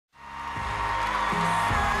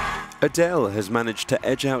Adele has managed to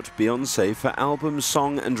edge out Beyoncé for Album,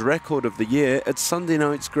 Song and Record of the Year at Sunday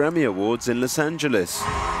night's Grammy Awards in Los Angeles.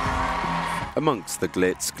 Amongst the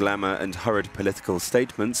glitz, glamour and hurried political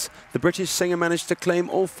statements, the British singer managed to claim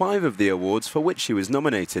all 5 of the awards for which she was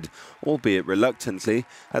nominated, albeit reluctantly,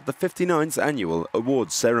 at the 59th annual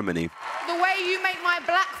awards ceremony. The way you make my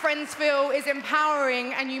black friends feel is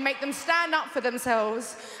empowering, and you make them stand up for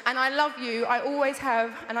themselves. And I love you, I always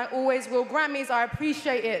have, and I always will. Grammys, I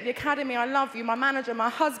appreciate it. The Academy, I love you. My manager, my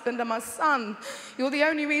husband and my son. You're the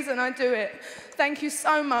only reason I do it. Thank you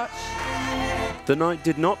so much. The night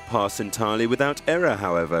did not pass entirely without error,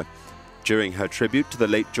 however. During her tribute to the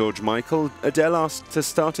late George Michael, Adele asked to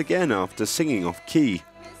start again after singing off key.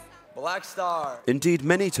 Black Star. Indeed,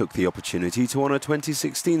 many took the opportunity to honour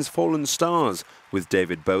 2016's fallen stars, with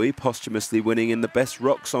David Bowie posthumously winning in the Best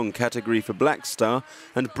Rock Song category for Black Star,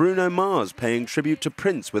 and Bruno Mars paying tribute to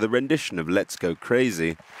Prince with a rendition of Let's Go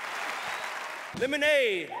Crazy.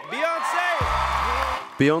 Lemonade, Beyoncé.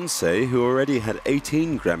 Beyoncé, who already had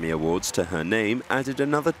 18 Grammy Awards to her name, added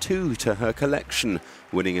another 2 to her collection,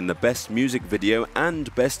 winning in the Best Music Video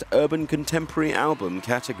and Best Urban Contemporary Album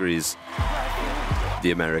categories.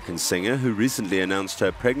 The American singer, who recently announced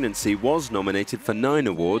her pregnancy, was nominated for 9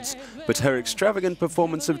 awards, but her extravagant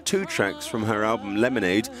performance of 2 tracks from her album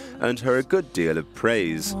Lemonade earned her a good deal of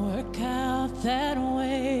praise.